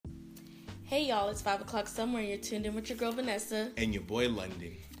Hey y'all, it's 5 o'clock somewhere. You're tuned in with your girl Vanessa. And your boy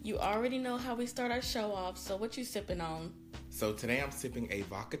London. You already know how we start our show off, so what you sipping on? So today I'm sipping a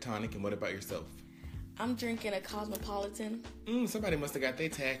vodka tonic, and what about yourself? I'm drinking a Cosmopolitan. Somebody must have got their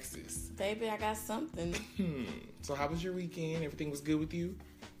taxes. Baby, I got something. So how was your weekend? Everything was good with you?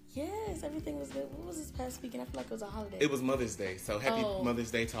 Yes, everything was good. What was this past weekend? I feel like it was a holiday. It was Mother's Day, so happy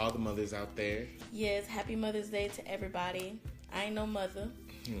Mother's Day to all the mothers out there. Yes, happy Mother's Day to everybody. I ain't no mother.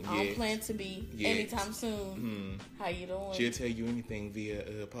 I don't plan to be anytime soon. How you doing? She'll tell you anything via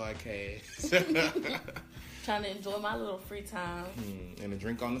a podcast. Trying to enjoy my little free time. And a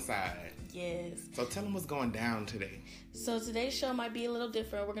drink on the side. Yes. So tell them what's going down today. So today's show might be a little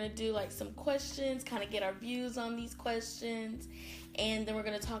different. We're going to do like some questions, kind of get our views on these questions. And then we're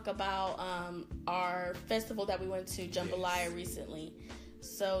going to talk about our festival that we went to, Jambalaya, recently.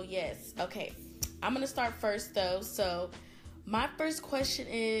 So yes. Okay. I'm going to start first though. So my first question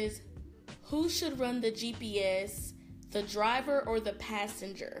is, who should run the GPS, the driver or the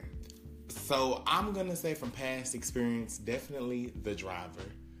passenger? So I'm going to say from past experience, definitely the driver.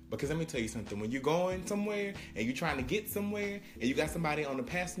 Because let me tell you something, when you're going somewhere and you're trying to get somewhere and you got somebody on the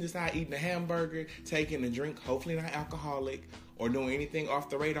passenger side eating a hamburger, taking a drink, hopefully not alcoholic, or doing anything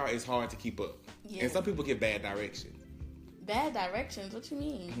off the radar, it's hard to keep up. Yeah. And some people get bad directions. Bad directions? What you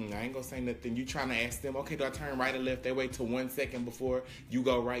mean? I ain't gonna say nothing. You trying to ask them, okay, do I turn right or left? They wait till 1 second before you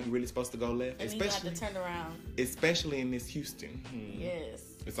go right. You really supposed to go left. And especially, you have to turn around. Especially in this Houston. Yes.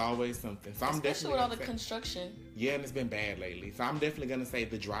 It's always something. So especially with all the construction. Yeah, and it's been bad lately. So I'm definitely gonna say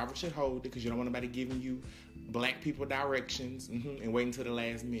the driver should hold it because you don't want nobody giving you black people directions and waiting until the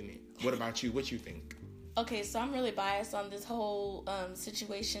last minute. What about you? What you think? Okay, so I'm really biased on this whole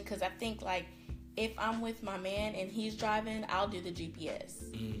situation because I think like, if I'm with my man and he's driving, I'll do the GPS.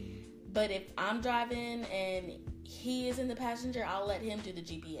 But if I'm driving and he is in the passenger, I'll let him do the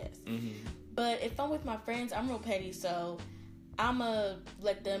GPS. But if I'm with my friends, I'm real petty, so I'm going to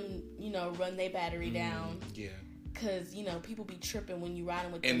let them, run their battery down. Yeah. Because, people be tripping when you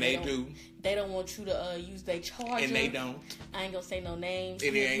riding with them. And they do. They don't want you to use their charger. And they don't. I ain't going to say no names.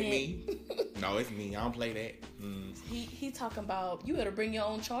 It ain't me. No, it's me. I don't play that. He talking about, you better bring your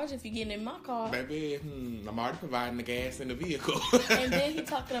own charger if you're getting in my car. Baby, I'm already providing the gas in the vehicle. And then he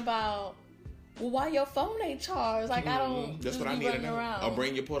talking about, well, why your phone ain't charged? Like, I don't That's what I need to know. Around. Or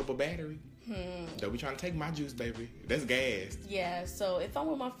bring your portable battery. Don't be trying to take my juice, baby. That's gas. Yeah, so if I'm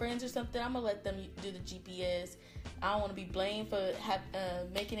with my friends or something, I'm going to let them do the GPS. I don't want to be blamed for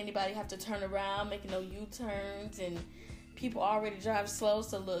making anybody have to turn around, making no U-turns, and people already drive slow.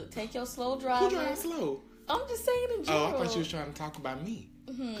 So look, take your slow driver. Who drives slow? I'm just saying in general. Oh, I thought you was trying to talk about me.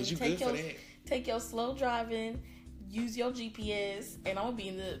 Because you good for that. Take your slow driving, use your GPS, and I'm going to be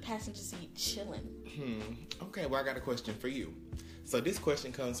in the passenger seat chilling. Okay, well, I got a question for you. So this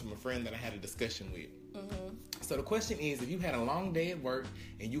question comes from a friend that I had a discussion with. So the question is, if you had a long day at work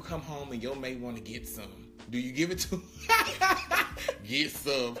and you come home and your mate want to get some, do you give it to get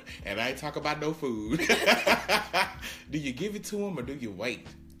some? And I ain't talk about no food. Do you give it to him or do you wait?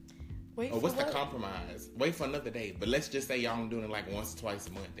 Wait or what's for the compromise? Wait for another day. But let's just say y'all only doing it like once or twice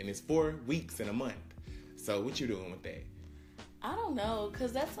a month. And it's 4 weeks in a month. So what you doing with that? I don't know.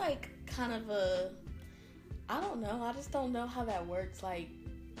 Because that's like kind of I don't know. I just don't know how that works. Like,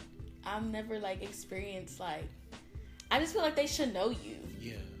 I've never like experienced like. I just feel like they should know you.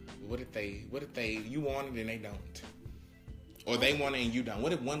 Yeah. What if they you want it and they don't, or they want it and you don't?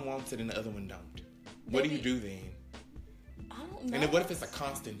 What if one wants it and the other one don't? What do you do then? I don't know. And then what if it's a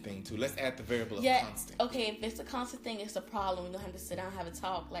constant thing too? Let's add the variable of constant. Okay. If it's a constant thing, it's a problem. We're gonna have to sit down and have a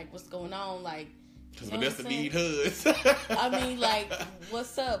talk. Like, what's going on? Like. Because Vanessa need hers. I mean, like,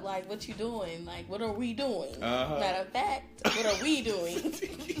 what's up? Like, what you doing? Like, what are we doing? Matter of fact, what are we doing?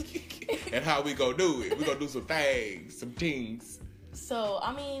 And how we gonna do it? We gonna do some things. So,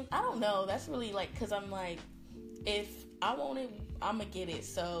 I mean, I don't know. That's really, like, because I'm like, if I want it, I'm going to get it.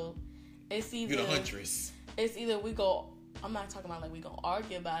 So, it's either... You're the huntress. It's either we go... I'm not talking about, like, we gonna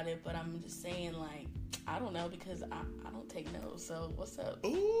argue about it, but I'm just saying, like, I don't know, because I don't take no. So, what's up?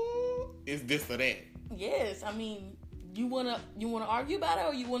 Ooh, it's this or that. Yes, I mean, you wanna argue about it,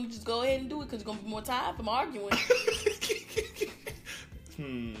 or you wanna just go ahead and do it, because it's gonna be more time from arguing.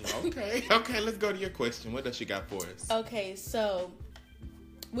 Okay, let's go to your question. What does she got for us? Okay, so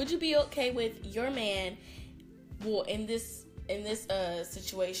would you be okay with your man, well, in this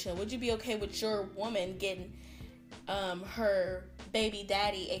situation, would you be okay with your woman getting her baby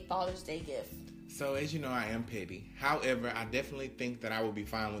daddy a Father's Day gift? So, as you know, I am petty. However, I definitely think that I would be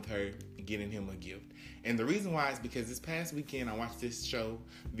fine with her getting him a gift. And the reason why is because this past weekend I watched this show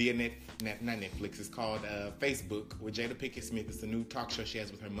via not Netflix. It's called Facebook with Jada Pinkett Smith. It's a new talk show she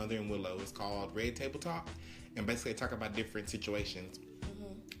has with her mother and Willow. It's called Red Table Talk. And basically they talk about different situations.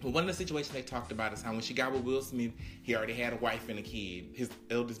 But one of the situations they talked about is how when she got with Will Smith, he already had a wife and a kid. His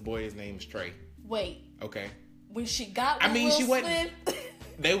eldest boy, his name is Trey. Wait. Okay. When she got with Will Smith?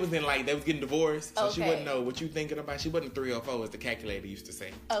 They was getting divorced, so she wouldn't know what you thinking about. She wasn't 304, as the calculator used to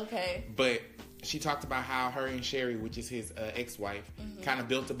say. Okay. But she talked about how her and Sherry, which is his ex-wife, kind of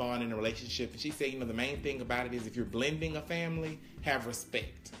built a bond in a relationship. And she said, the main thing about it is if you're blending a family, have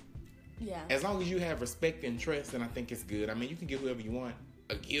respect. Yeah. As long as you have respect and trust, then I think it's good. I mean, you can give whoever you want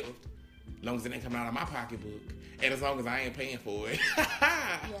a gift, as long as it ain't coming out of my pocketbook, and as long as I ain't paying for it.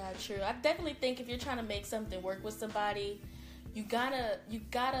 Yeah, true. I definitely think if you're trying to make something work with somebody, you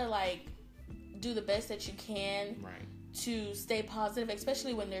gotta like do the best that you can, right, to stay positive,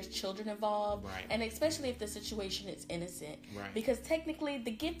 especially when there's children involved, right, and especially if the situation is innocent, right, because technically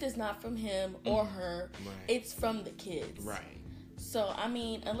the gift is not from him or her, right, it's from the kids, right. So I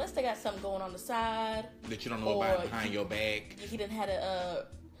mean, unless they got something going on the side that you don't know about behind your back, he didn't had a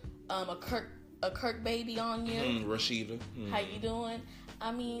Kirk baby on you, Rashida, how you doing?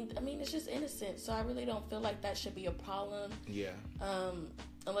 I mean, it's just innocent, so I really don't feel like that should be a problem. Yeah.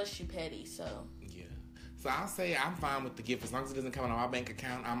 Unless you're petty, so. Yeah. So I'll say I'm fine with the gift as long as it doesn't come out of my bank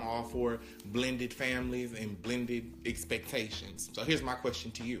account. I'm all for blended families and blended expectations. So here's my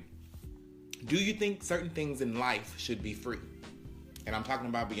question to you: do you think certain things in life should be free? And I'm talking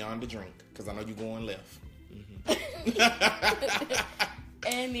about beyond the drink, because I know you're going left.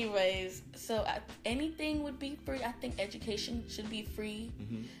 Anyways, so anything would be free. I think education should be free,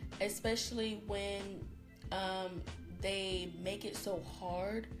 especially when they make it so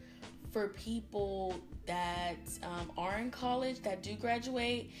hard for people that are in college, that do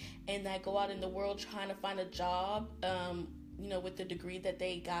graduate, and that go out in the world trying to find a job, with the degree that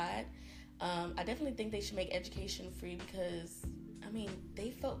they got. I definitely think they should make education free because,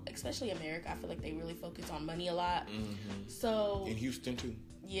 especially America, I feel like they really focus on money a lot. So in Houston too.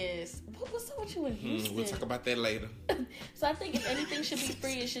 Yes. What's up with you in Houston? We'll talk about that later. So I think if anything should be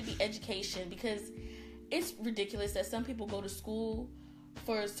free, it should be education, because it's ridiculous that some people go to school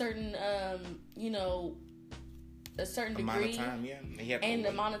for a certain, a certain degree, amount of time, and the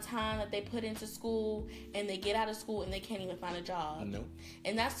amount of time that they put into school, and they get out of school and they can't even find a job. Nope.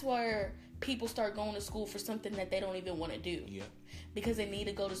 And that's where people start going to school for something that they don't even want to do. Yep. Because they need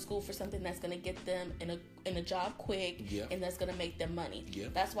to go to school for something that's going to get them in a job quick, and that's going to make them money.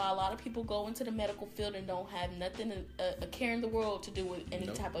 Yep. That's why a lot of people go into the medical field and don't have nothing, a care in the world to do with any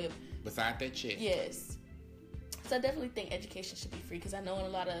type of... Beside that check. Yes. So I definitely think education should be free, because I know in a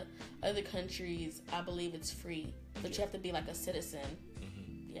lot of other countries, I believe it's free, but you have to be like a citizen.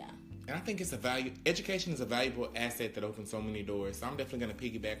 Yeah. And I think education is a valuable asset that opens so many doors. So I'm definitely going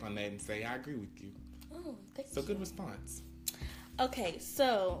to piggyback on that and say I agree with you. Oh, thank you. So good response. Okay,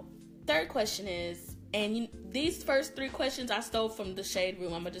 so third question is, and these first three questions I stole from the Shade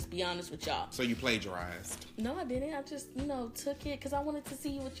Room. I'm going to just be honest with y'all. So you plagiarized? No, I didn't. I just, took it because I wanted to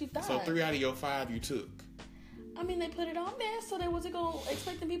see what you thought. So 3 out of your 5 you took? They put it on there, so they wasn't going to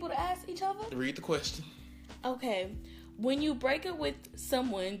expect the people to ask each other? Read the question. Okay. When you break up with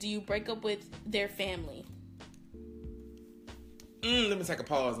someone, do you break up with their family? Let me take a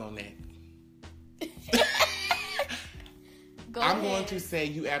pause on that. I'm going to say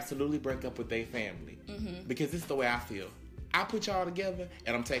you absolutely break up with their family. Because this is the way I feel. I put y'all together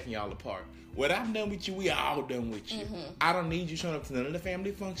and I'm taking y'all apart. What I've done with you, we all done with you. I don't need you showing up to none of the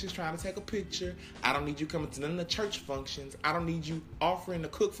family functions trying to take a picture. I don't need you coming to none of the church functions. I don't need you offering to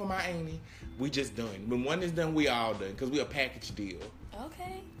cook for my auntie. We just done. When one is done, we all done, because we a package deal.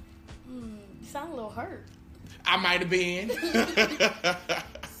 Okay. You sound a little hurt. I might have been.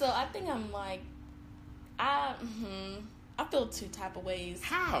 So I think I'm like, I feel two type of ways.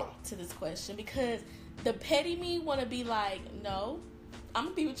 How? To this question, because the petty me want to be like, no, I'm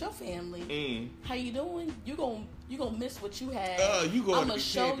gonna be with your family. How you doing? You gonna miss what you had. You going I'm gonna to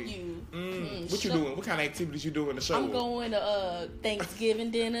show petty. You. What you doing? What kind of activities you doing to show? I'm going to Thanksgiving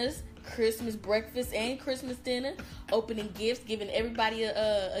dinners, Christmas breakfast, and Christmas dinner. Opening gifts, giving everybody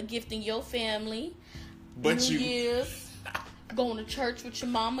a gift in your family. But New Year's. Going to church with your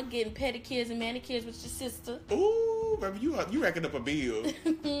mama, getting pedicures and manicures with your sister. Ooh, baby, you racking up a bill.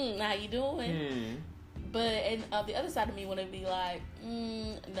 How you doing? But the other side of me want to be like,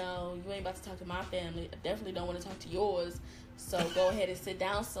 no, you ain't about to talk to my family. I definitely don't want to talk to yours. So go ahead and sit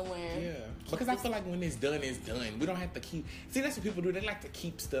down somewhere. Yeah, because I feel like when it's done, it's done. We don't have to keep. See, that's what people do. They like to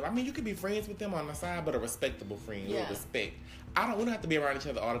keep stuff. I mean, you could be friends with them on the side, but a respectable friend with respect. We don't have to be around each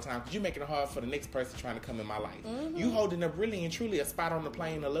other all the time because you're making it hard for the next person trying to come in my life. Mm-hmm. You holding up really and truly a spot on the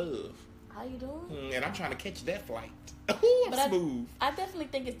plane of love. How you doing? And I'm trying to catch that flight. Ooh, I'm smooth. I definitely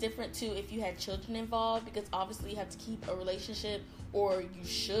think it's different too if you had children involved, because obviously you have to keep a relationship, or you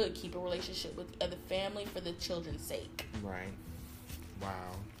should keep a relationship with the other family for the children's sake. Right. Wow.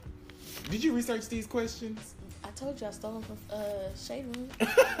 Did you research these questions? I told you I stole them from Shade Room.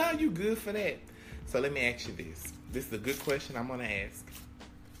 You good for that. So let me ask you this. This is a good question I'm going to ask.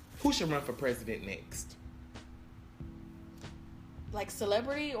 Who should run for president next? Like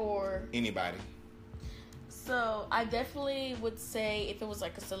celebrity or? Anybody. So I definitely would say if it was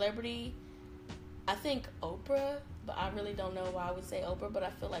like a celebrity, I think Oprah, but I really don't know why I would say Oprah, but I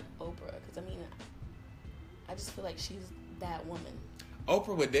feel like Oprah, because I mean, I just feel like she's that woman.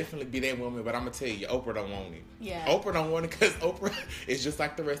 Oprah would definitely be that woman, but I'm going to tell you, Oprah don't want it. Yeah. Oprah don't want it because Oprah is just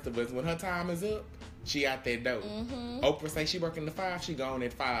like the rest of us. When her time is up, she out that door. Mm-hmm. Oprah say she working to 5, she gone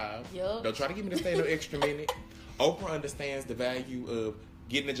at 5. Yep. Don't try to give me to stay no extra minute. Oprah understands the value of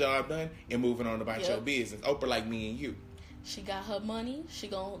getting the job done and moving on about your business. Oprah like me and you. She got her money. She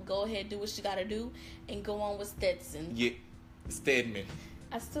gonna go ahead and do what she gotta do and go on with Stetson. Yeah, Stedman.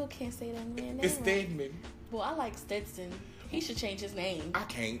 I still can't say that man name. It's Stedman. Well, I like Stetson. He should change his name. I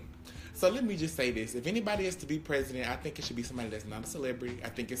can't. So let me just say this. If anybody is to be president, I think it should be somebody that's not a celebrity. I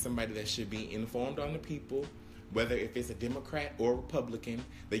think it's somebody that should be informed on the people, whether if it's a Democrat or Republican.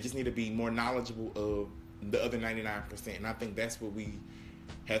 They just need to be more knowledgeable of the other 99%. And I think that's what we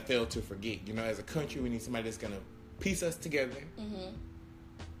have failed to forget. You know, as a country, we need somebody that's going to piece us together. Mm-hmm.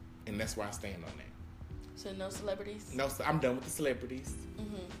 And that's where I stand on that. So no celebrities? No, I'm done with the celebrities.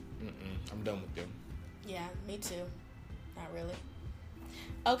 Mm-hmm. I'm done with them. Yeah, me too. Not really.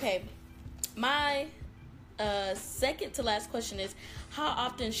 Okay. My second to last question is, how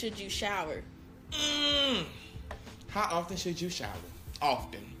often should you shower? How often should you shower?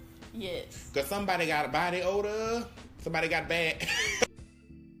 Often. Yes. Because somebody got a body odor. Somebody got bad.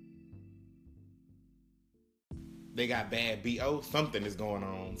 They got bad BO. Something is going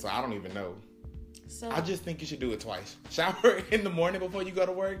on. So I don't even know. So I just think you should do it twice. Shower in the morning before you go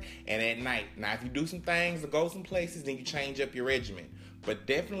to work and at night. Now, if you do some things or go some places, then you change up your regimen. But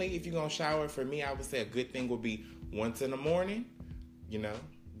definitely, if you're going to shower, for me, I would say a good thing would be once in the morning, you know,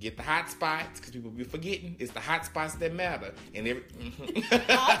 get the hot spots, because people be forgetting. It's the hot spots that matter. And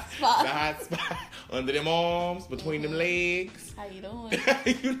hot spots. The hot spot under them arms, between them legs. How you doing?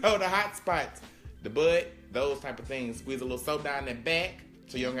 You know, the hot spots. The butt, those type of things. Squeeze a little soap down that back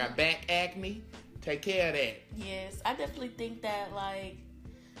so you don't got back acne. Take care of that. Yes, I definitely think that, like,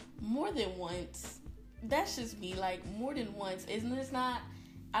 more than once. That's just me. Like, more than once. It's not,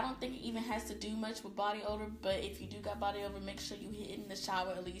 I don't think it even has to do much with body odor, but if you do got body odor, make sure you hit in the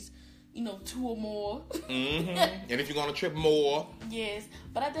shower at least, 2 or more. Mm-hmm. And if you're going to trip, more. Yes,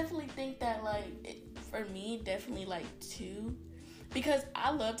 but I definitely think that, like, for me, definitely, like, 2. Because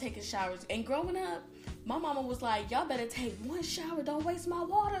I love taking showers. And growing up, my mama was like, y'all better take one shower. Don't waste my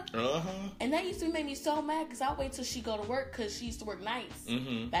water. Uh-huh. And that used to make me so mad because I wait till she go to work because she used to work nights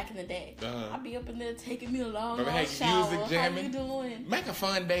back in the day. Uh-huh. I'd be up in there taking me a long shower. Music jamming. How you doing? Make a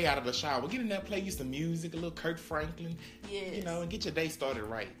fun day out of the shower. Get in there, play you some music, a little Kirk Franklin. Yes. And get your day started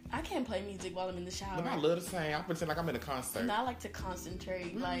right. I can't play music while I'm in the shower. But I love to sing. I pretend like I'm in a concert. And I like to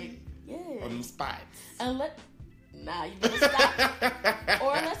concentrate. Like, yeah. On them spots. Nah, you better stop.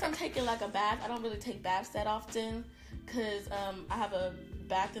 Or unless I'm taking like a bath. I don't really take baths that often because I have a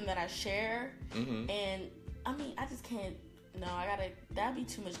bathroom that I share. Mm-hmm. And I mean, I just can't. No, that'd be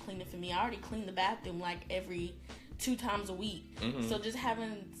too much cleaning for me. I already clean the bathroom like every 2 times a week. Mm-hmm. So just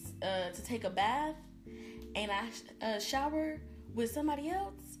having to take a bath and I shower with somebody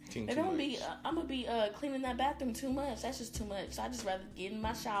else, I'm gonna be cleaning that bathroom too much. That's just too much. So I just rather get in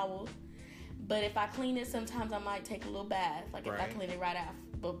my shower. But if I clean it, sometimes I might take a little bath. Like if I clean it right after,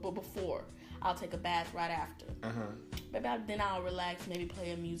 but before, I'll take a bath right after. Maybe then I'll relax, maybe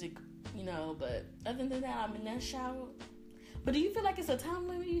play a music, But other than that, I'm in that shower. But do you feel like it's a time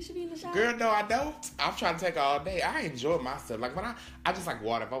limit you should be in the shower? Girl, no, I don't. I'm trying to take all day. I enjoy myself. Like when I just like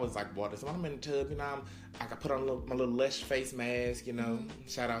water. If I was like water, so when I'm in the tub, I can put on my little Lush face mask.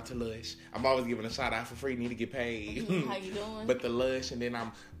 Shout out to Lush. I'm always giving a shout out for free. Need to get paid. How you doing? But the Lush, and then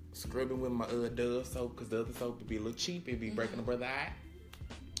I'm scrubbing with my Dove soap because the other soap would be a little cheap. It'd be breaking a brother eye.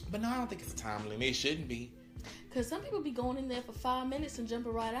 But no, I don't think it's a time limit. It shouldn't be. Because some people be going in there for 5 minutes and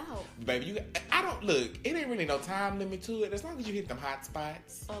jumping right out. Baby, I don't look. It ain't really no time limit to it. As long as you hit them hot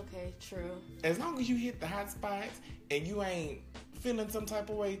spots. Okay, true. As long as you hit the hot spots and you ain't feeling some type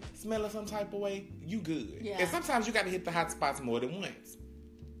of way, smelling some type of way, you good. Yeah. And sometimes you got to hit the hot spots more than once.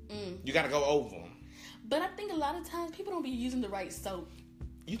 You got to go over them. But I think a lot of times people don't be using the right soap.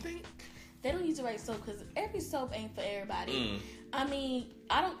 You think? They don't use the right soap because every soap ain't for everybody. I mean,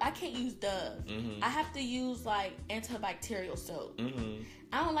 I can't use Dove. I have to use like antibacterial soap.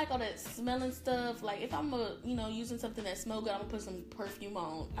 I don't like all that smelling stuff. Like if I'm using something that smells good, I'm gonna put some perfume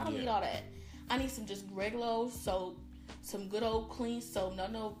on. I don't need all that. I need some just regular old soap, some good old clean soap,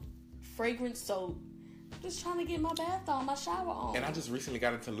 no fragrance soap. Just trying to get my bath on, my shower on. And I just recently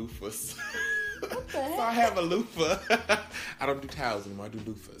got into loofahs. What the heck? So I have a loofah. I don't do towels anymore. I do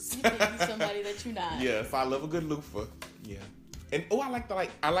loofahs. You think you're somebody that you're not. Yeah, so I love a good loofah. Yeah. And I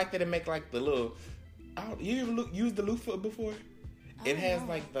like that it make like the little. You ever use the loofah before? It has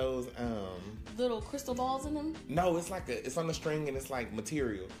like those little crystal balls in them. No, it's on the string and it's like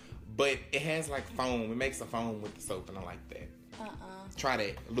material, but it has like foam. It makes a foam with the soap, and I like that. Try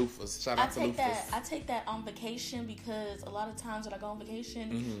that, loofahs. Shout out to loofahs. I take that on vacation because a lot of times when I go on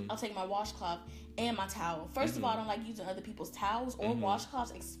vacation, I'll take my washcloth and my towel. First of all, I don't like using other people's towels or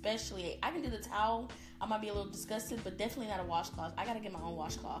washcloths, especially. I can do the towel. I might be a little disgusted, but definitely not a washcloth. I gotta get my own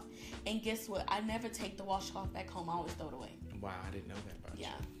washcloth. And guess what? I never take the washcloth back home. I always throw it away. Wow, I didn't know that about you.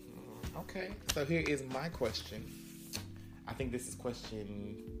 Yeah. Okay, so here is my question. I think this is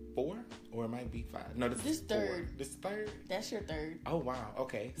question 4, or it might be 5. No, this is third. 4. This is third? That's your third. Oh, wow.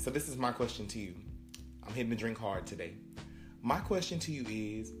 Okay, so this is my question to you. I'm hitting the drink hard today. My question to you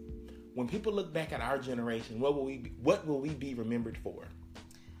is, when people look back at our generation, what will we be remembered for?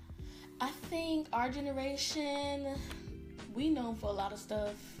 I think our generation, we known for a lot of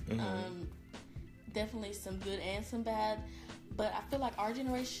stuff. Definitely some good and some bad. But I feel like our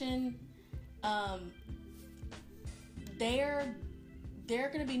generation, they're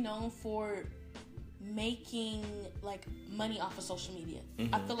going to be known for making like money off of social media.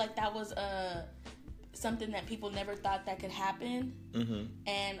 I feel like that was something that people never thought that could happen.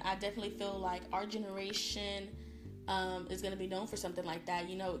 And I definitely feel like our generation is going to be known for something like that,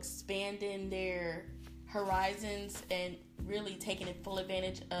 expanding their horizons and really taking full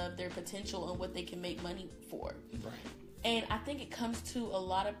advantage of their potential and what they can make money for. Right. And I think it comes to a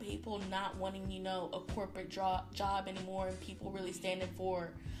lot of people not wanting, a corporate job anymore, and people really standing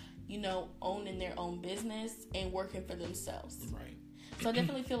for, owning their own business and working for themselves. Right. So I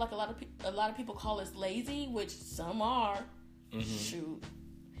definitely feel like a lot of people call us lazy, which some are. Shoot,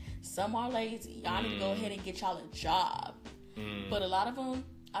 some are lazy. Y'all need to go ahead and get y'all a job. But a lot of them,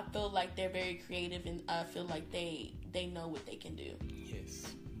 I feel like they're very creative, and I feel like they know what they can do. Yes.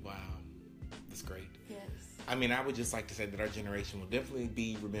 Wow. That's great. Yes. I mean, I would just like to say that our generation will definitely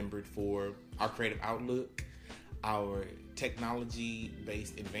be remembered for our creative outlook, our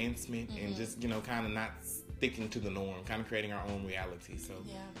technology-based advancement, and just, kind of not sticking to the norm, kind of creating our own reality. So,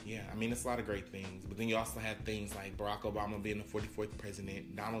 yeah, I mean, it's a lot of great things. But then you also have things like Barack Obama being the 44th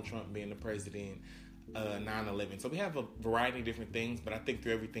president, Donald Trump being the president, 9/11. So we have a variety of different things, but I think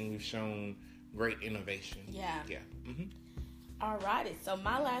through everything we've shown great innovation. Yeah. Yeah. Alrighty. So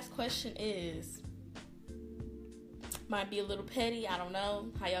my last question is, might be a little petty. I don't know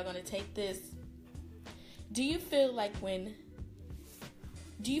how y'all gonna take this. Do you feel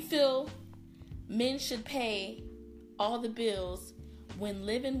men should pay all the bills when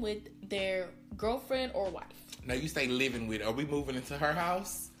living with their girlfriend or wife? Now you say living with. Are we moving into her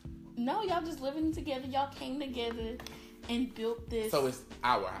house? No, y'all just living together. Y'all came together and built this. So it's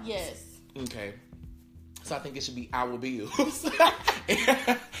our house. Yes. Okay. So I think it should be our bills.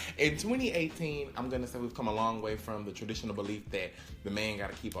 In 2018, I'm going to say we've come a long way from the traditional belief that the man got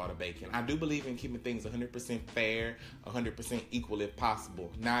to keep all the bacon. I do believe in keeping things 100% fair, 100% equal if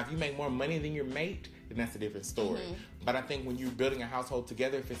possible. Now, if you make more money than your mate, then that's a different story. But I think when you're building a household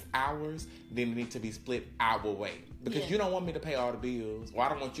together, if it's ours, then it needs to be split our way. Because you don't want me to pay all the bills, or I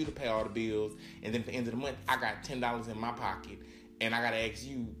don't want you to pay all the bills, and then at the end of the month, I got $10 in my pocket. And I got to ask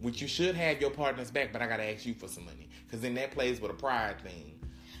you, which you should have your partner's back, but I got to ask you for some money. Because then that plays with a pride thing.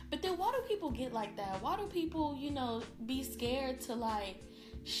 But then why do people get like that? Why do people, be scared to,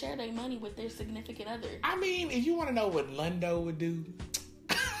 share their money with their significant other? I mean, if you want to know what Lundo would do,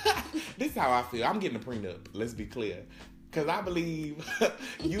 this is how I feel. I'm getting a prenup. Let's be clear. Because I believe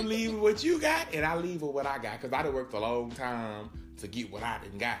you leave with what you got, and I leave with what I got. Because I done worked a long time to get what I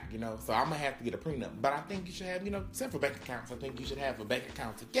didn't got, you know. So I'm gonna have to get a prenup. But I think you should have, you know, several bank accounts. I think you should have a bank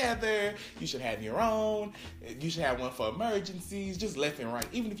account together. You should have your own. You should have one for emergencies, just left and right.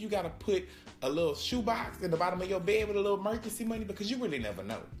 Even if you gotta put a little shoebox in the bottom of your bed with a little emergency money, because you really never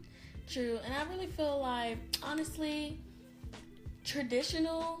know. True, and I really feel like, honestly,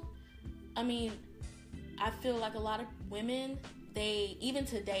 traditional, I mean, I feel like a lot of women, even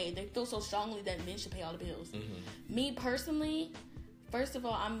today, they feel so strongly that men should pay all the bills. Mm-hmm. Me personally, first of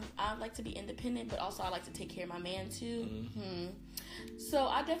all, I like to be independent, but also I like to take care of my man too. Mm-hmm. So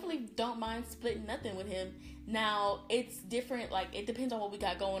I definitely don't mind splitting nothing with him. Now, it's different, like, it depends on what we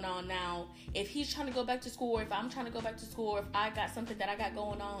got going on now. If he's trying to go back to school, or if I'm trying to go back to school, or if I got something that I got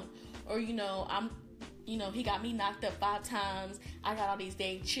going on, or, you know, he got me knocked up 5 times, I got all these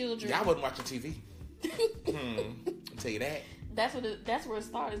dang children. Yeah, I wasn't watching TV. I'll tell you that. That's where it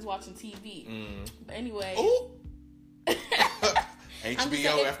started, is watching TV. But anyway. Ooh!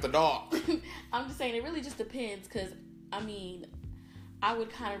 HBO after dark. I'm just saying, it really just depends, because, I mean, I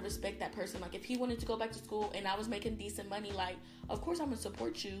would kind of respect that person. Like, if he wanted to go back to school and I was making decent money, like, of course I'm going to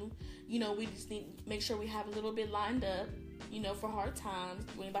support you. You know, we just need to make sure we have a little bit lined up, you know, for hard times.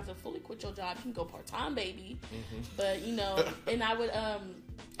 We ain't about to fully quit your job. You can go part-time, baby. Mm-hmm. But, you know, and I would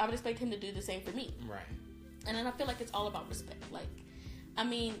expect him to do the same for me. Right. And then I feel like it's all about respect. Like, I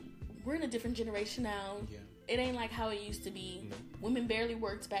mean, we're in a different generation now. Yeah. It ain't like how it used to be. No. Women barely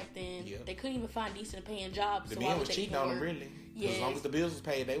worked back then. Yep. They couldn't even find decent paying jobs. The men was cheating on them, really. Yes. As long as the bills was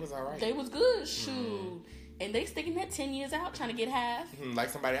paid, they was all right. They was good. Shoot. And they sticking that 10 years out trying to get half. Like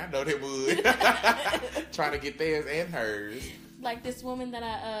somebody I know they would. Trying to get theirs and hers. Like this woman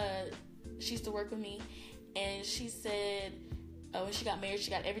that she used to work with me. And she said, when she got married,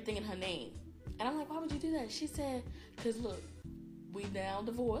 she got everything in her name. And I'm like, why would you do that? She said, because look, we now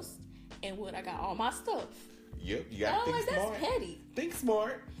divorced. And I got all my stuff. Yep, you gotta think smart. That's petty. Think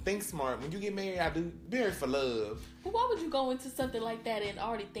smart. Think smart. When you get married, I do marry for love. But why would you go into something like that and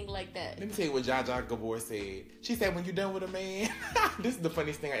already think like that? Let me tell you what Zsa Zsa Gabor said. She said, when you're done with a man, this is the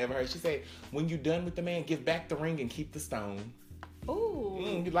funniest thing I ever heard. She said, when you're done with the man, give back the ring and keep the stone. Ooh.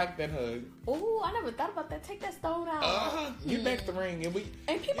 You like that hug. Ooh, I never thought about that. Take that stone out. Give back the ring.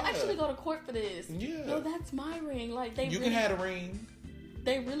 And people actually go to court for this. Yeah. No, that's my ring. Like, you can have a ring.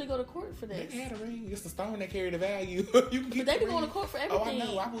 They really go to court for this. They had a ring. It's the stone that carry the value. You can but they be going to court for everything. Oh,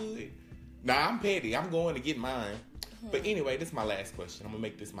 I know. I would. Nah, I'm petty. I'm going to get mine. But anyway, this is my last question. I'm going to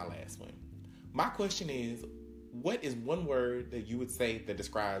make this my last one. My question is, what is one word that you would say that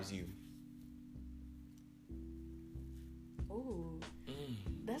describes you? Ooh.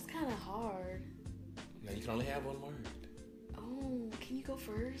 That's kind of hard. Now, you can only have one word. Oh, can you go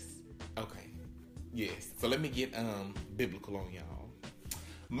first? Okay. Yes. So let me get biblical on y'all.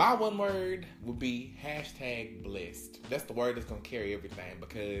 My one word would be #blessed. That's the word that's going to carry everything,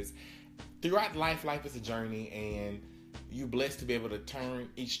 because throughout life is a journey, and you're blessed to be able to turn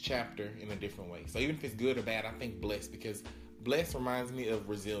each chapter in a different way. So even if it's good or bad, I think blessed, because blessed reminds me of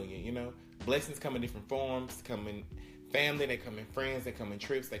resilient, you know? Blessings come in different forms, come in family, they come in friends, they come in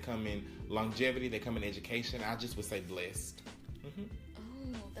trips, they come in longevity, they come in education. I just would say blessed. Mm-hmm.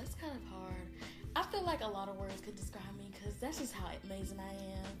 Oh, that's kind of hard. I feel like a lot of words could describe me, because that's just how amazing I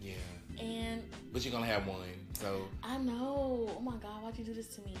am. Yeah. But you're going to have one, so. I know. Oh my God, why'd you do this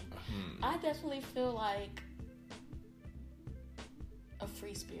to me? I definitely feel like a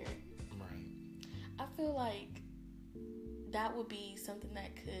free spirit. Right. I feel like that would be something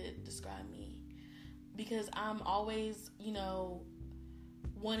that could describe me, because I'm always, you know,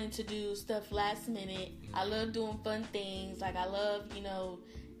 wanting to do stuff last minute. I love doing fun things. Like, I love, you know,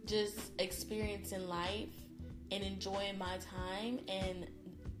 just experiencing life and enjoying my time and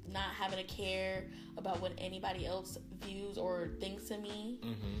not having to care about what anybody else views or thinks of me.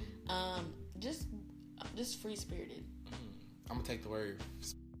 Just free spirited. I'm gonna take the word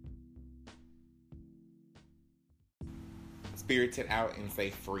spirited out and say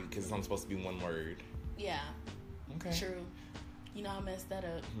free, because it's only supposed to be one word. Yeah. Okay. True. You know, I messed that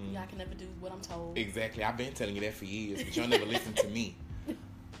up. I can never do what I'm told. Exactly. I've been telling you that for years, but y'all never listen to me.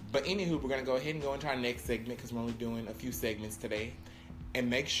 But anywho, we're going to go ahead and go into our next segment, because we're only doing a few segments today. And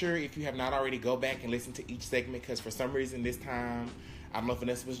make sure, if you have not already, go back and listen to each segment, because for some reason this time, I don't know if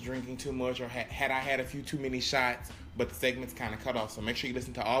Vanessa was drinking too much, or had I had a few too many shots, but the segments kind of cut off. So make sure you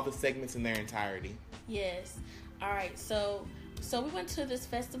listen to all the segments in their entirety. Yes. All right. So we went to this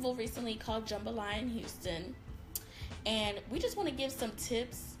festival recently called Jambalaya in Houston. And we just want to give some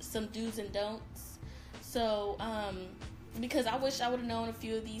tips, some do's and don'ts. So, because I wish I would have known a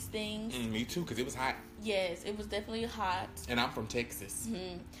few of these things. Me too, because it was hot. Yes, it was definitely hot. And I'm from Texas.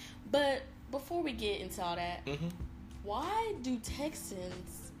 But before we get into all that, why do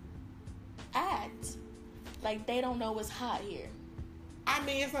Texans act like they don't know it's hot here? I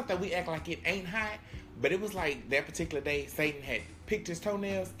mean, it's not that we act like it ain't hot, but it was like that particular day, Satan had picked his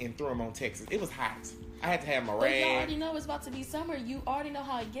toenails and threw them on Texas. It was hot. I had to have my But you rag. already know it's about to be summer. You already know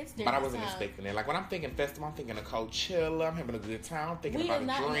how it gets there. But I wasn't expecting it. Like, when I'm thinking festival, I'm thinking of Coachella. I'm having a good time. I'm thinking We about are a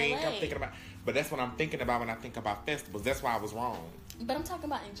not in drink. LA. I'm thinking about... But that's what I'm thinking about when I think about festivals. That's why I was wrong. But I'm talking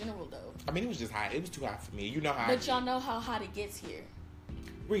about in general, though. I mean, it was just hot. It was too hot for me. You know how But y'all know how hot it gets here.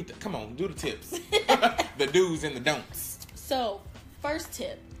 Come on, do the tips. The do's and the don'ts. So, first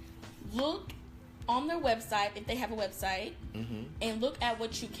tip. Look on their website, if they have a website, and look at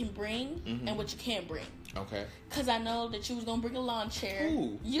what you can bring and what you can't bring. Okay. Because I know that you was going to bring a lawn chair.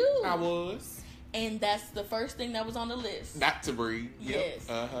 Ooh, You. I was. And that's the first thing that was on the list. Not to breathe. Yep. Yes.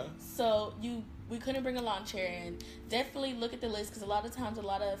 Uh-huh. So we couldn't bring a lawn chair, and definitely look at the list, because a lot of times a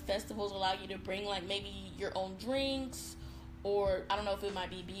lot of festivals allow you to bring like maybe your own drinks, or I don't know if it might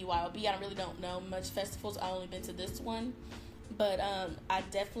be BYOB. I really don't know much festivals. I've only been to this one. But I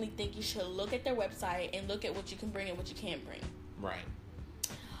definitely think you should look at their website and look at what you can bring and what you can't bring. Right.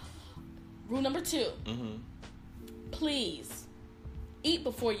 Rule number 2. Please eat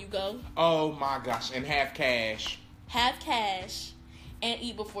before you go. Oh my gosh, and have cash. Have cash and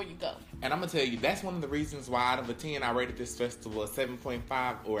eat before you go. And I'm going to tell you, that's one of the reasons why out of a 10, I rated this festival a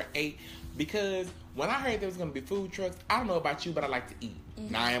 7.5 or 8. Because when I heard there was going to be food trucks, I don't know about you, but I like to eat.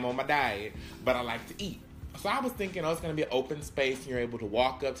 Now I am on my diet, but I like to eat. So I was thinking, it's going to be an open space and you're able to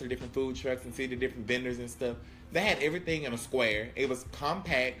walk up to the different food trucks and see the different vendors and stuff. They had everything in a square. It was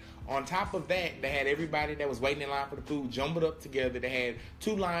compact. On top of that, they had everybody that was waiting in line for the food jumbled up together. They had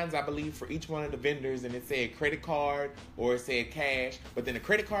 2 lines, I believe, for each one of the vendors, and it said credit card or it said cash. But then the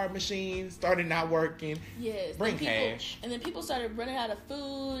credit card machine started not working. Yes. Bring cash. And then people started running out of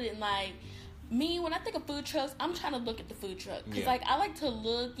food, and like me, when I think of food trucks, I'm trying to look at the food truck. Because like I like to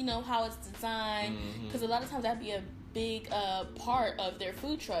look, how it's designed. Because a lot of times that'd be a big part of their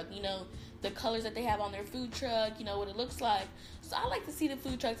food truck, the colors that they have on their food truck, what it looks like. So I like to see the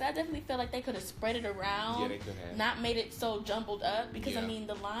food trucks. I definitely feel like they could have spread it around. Yeah, they could have. Not made it so jumbled up. Because,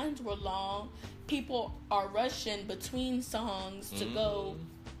 the lines were long. People are rushing between songs to go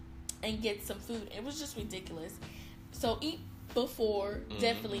and get some food. It was just ridiculous. So eat before.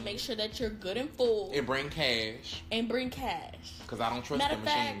 Definitely make sure that you're good and full. And bring cash. Because I don't trust Matter the of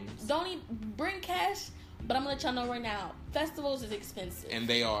fact, machines. don't bring cash. But I'm going to let y'all know right now, festivals is expensive. And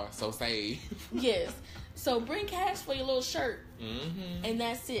they are, so save. Yes. So bring cash for your little shirt. And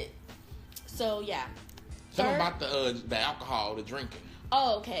that's it. So, yeah. Tell them about the alcohol, the drinking.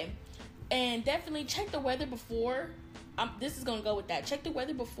 Oh, okay. And definitely check the weather before. This is going to go with that. Check the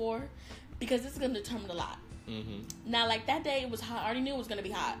weather before, because this is going to determine a lot. Now, like that day, it was hot. I already knew it was going to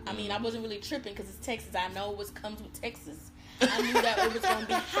be hot. I mean, I wasn't really tripping because it's Texas. I know what comes with Texas. I knew that it was going to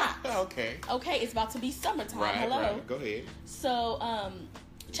be hot. Okay. Okay, it's about to be summertime. Right, Hello. right. Go ahead. So,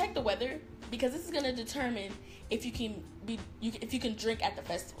 check the weather, because this is going to determine if you can drink at the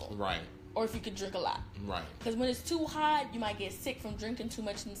festival. Right. Or if you can drink a lot. Right. Because when it's too hot, you might get sick from drinking too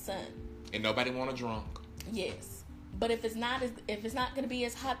much in the sun. And nobody want to drunk. Yes. But if it's not going to be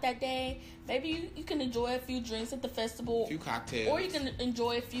as hot that day, maybe you can enjoy a few drinks at the festival. A few cocktails. Or you can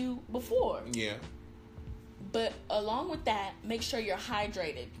enjoy a few before. Yeah. But along with that, make sure you're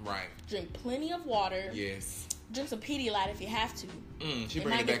hydrated. Right. Drink plenty of water. Yes. Drink some Pedialyte if you have to. She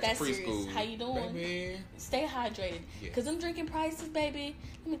bring it back to preschool. Serious. How you doing? Baby. Stay hydrated. Because them drinking prices, baby,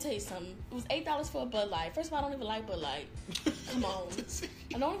 let me tell you something. It was $8 for a Bud Light. First of all, I don't even like Bud Light. Come on.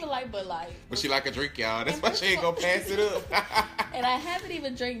 I don't even like Bud Light. But she like a drink, y'all. That's why she ain't gonna pass it up. And I haven't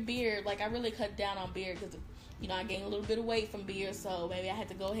even drank beer. Like, I really cut down on beer because, I gained a little bit of weight from beer. So, maybe I had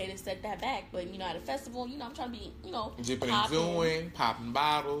to go ahead and set that back. But, at a festival, I'm trying to be, Dipping and doing, popping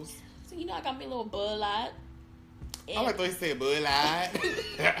bottles. So, I got me a little Bud Light. And I like the way you say Bud Light.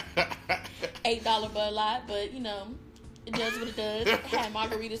 $8 Bud Light, but, it does what it does. It had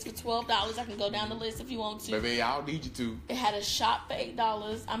margaritas for $12. I can go down the list if you want to. Baby, I don't need you to. It had a shot for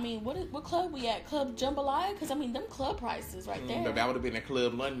 $8. I mean, what club we at? Club Jambalaya? Because, them club prices right there. Baby, I would have been at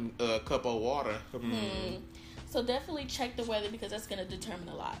Club London, cup of water. So definitely check the weather, because that's going to determine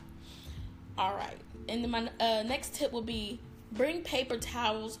a lot. All right. And then my next tip will be bring paper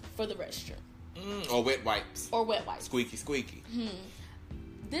towels for the restroom. Or wet wipes. Squeaky, squeaky.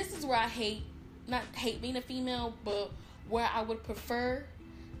 This is where I not hate being a female, but where I would prefer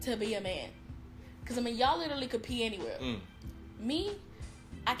to be a man. Because, y'all literally could pee anywhere. Me,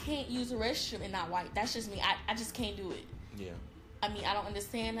 I can't use a restroom and not wipe. That's just me. I just can't do it. Yeah. I mean, I don't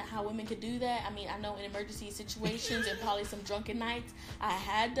understand how women could do that. I mean, I know in emergency situations and probably some drunken nights, I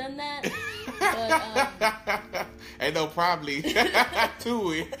had done that. But, ain't no probably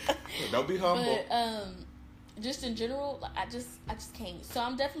to it. Don't be humble. But, just in general, I just can't. So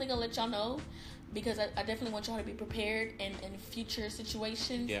I'm definitely gonna let y'all know, because I definitely want y'all to be prepared in future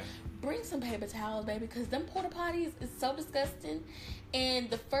situations. Yeah. Bring some paper towels, baby, because them porta potties is so disgusting. And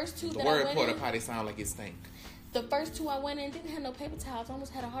the first two The that I word went porta in, potty sound like it stink. the first two I went in didn't have no paper towels. I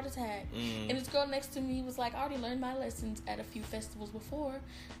almost had a heart attack. And this girl next to me was like, I already learned my lessons at a few festivals before.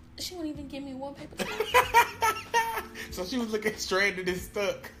 She wouldn't even give me one paper towel. So she was looking stranded and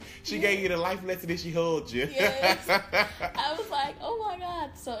stuck. She gave you the life lesson and she hugged you. Yes. I was like, oh my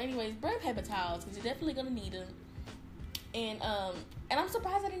God. So anyways, bring paper towels because you're definitely going to need them. And I'm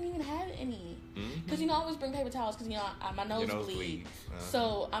surprised I didn't even have any. Because, I always bring paper towels because, my nose bleeds. Uh-huh.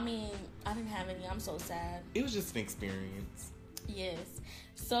 So, I mean, I didn't have any. I'm so sad. It was just an experience. Yes.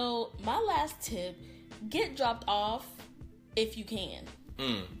 So, my last tip, get dropped off if you can.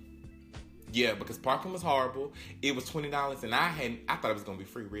 Yeah, because parking was horrible. It was $20 and I thought it was going to be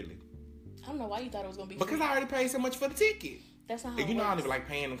free, really. I don't know why you thought it was going to be free. Because I already paid so much for the ticket. That's not how and it works. I don't even like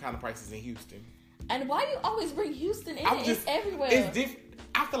paying them kind of prices in Houston. And why do you always bring Houston in? It's everywhere. It's different.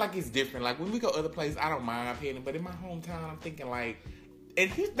 I feel like it's different. Like, when we go other places, I don't mind paying them. But in my hometown, I'm thinking, like...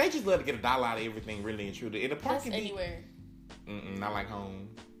 And they just love to get $1 out of everything, really and truly. And the parking... That's anywhere. Not like home.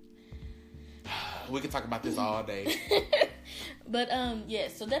 We could talk about this all day. But,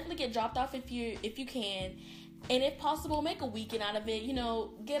 yes. So, definitely get dropped off if you can. And if possible, make a weekend out of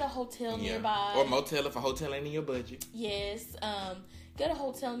it. Get a hotel nearby. Or motel if a hotel ain't in your budget. Yes. Get a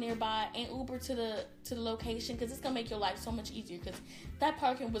hotel nearby and Uber to the location, because it's gonna make your life so much easier. Because that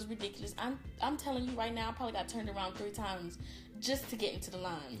parking was ridiculous. I'm telling you right now, I probably got turned around 3 times just to get into the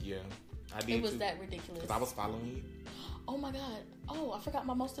line. Yeah, I did. It was that ridiculous. Because I was following you. Oh my God. Oh, I forgot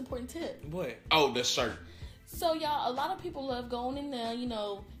my most important tip. What? Oh, the shirt. So y'all, a lot of people love going in there,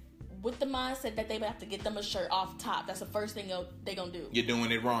 with the mindset that they have to get them a shirt off top. That's the first thing they gonna do. You're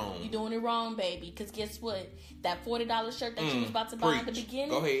doing it wrong. You're doing it wrong, baby. Because guess what? That $40 shirt that you was about to buy at the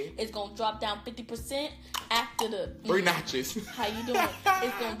beginning is gonna drop down 50% after the 3 notches. How you doing?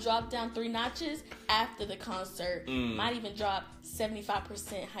 It's gonna drop down 3 notches after the concert. Might even drop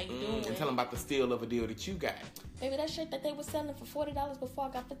 75%. How you doing? And tell them about the steal of a deal that you got. Baby, that shirt that they were selling for $40 before I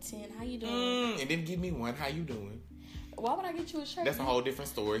got for $10. How you doing? And then give me one. How you doing? Why would I get you a shirt? That's a whole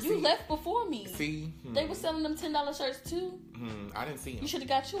different story. You left before me. See? They were selling them $10 shirts too. I didn't see them. You should have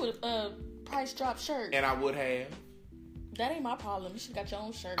got you a price drop shirt. And I would have. That ain't my problem. You should have got your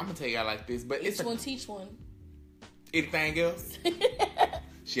own shirt. I'm going to tell y'all like this. But Each one teach one. Anything else?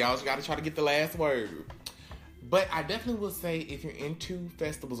 She always got to try to get the last word. But I definitely will say, if you're into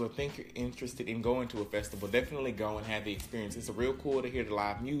festivals or think you're interested in going to a festival, definitely go and have the experience. It's real cool to hear the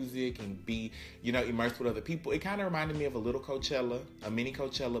live music and be, immersed with other people. It kind of reminded me of a little Coachella, a mini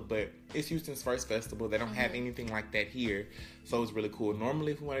Coachella, but it's Houston's first festival. They don't have anything like that here, so it's really cool.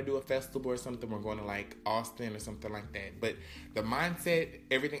 Normally, if we want to do a festival or something, we're going to like Austin or something like that. But the mindset,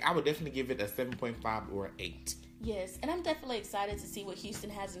 everything, I would definitely give it a 7.5 or an 8. Yes, and I'm definitely excited to see what Houston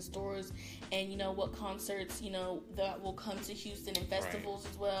has in stores and, what concerts, that will come to Houston and festivals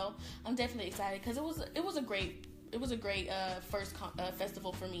as well. I'm definitely excited because it was a great first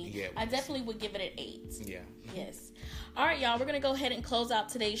festival for me. Yeah, I definitely would give it an 8. Yeah. Yes. All right, y'all, we're going to go ahead and close out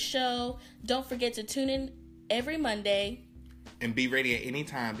today's show. Don't forget to tune in every Monday. And be ready at any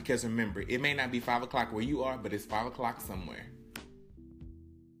time because remember, it may not be 5 o'clock where you are, but it's 5 o'clock somewhere.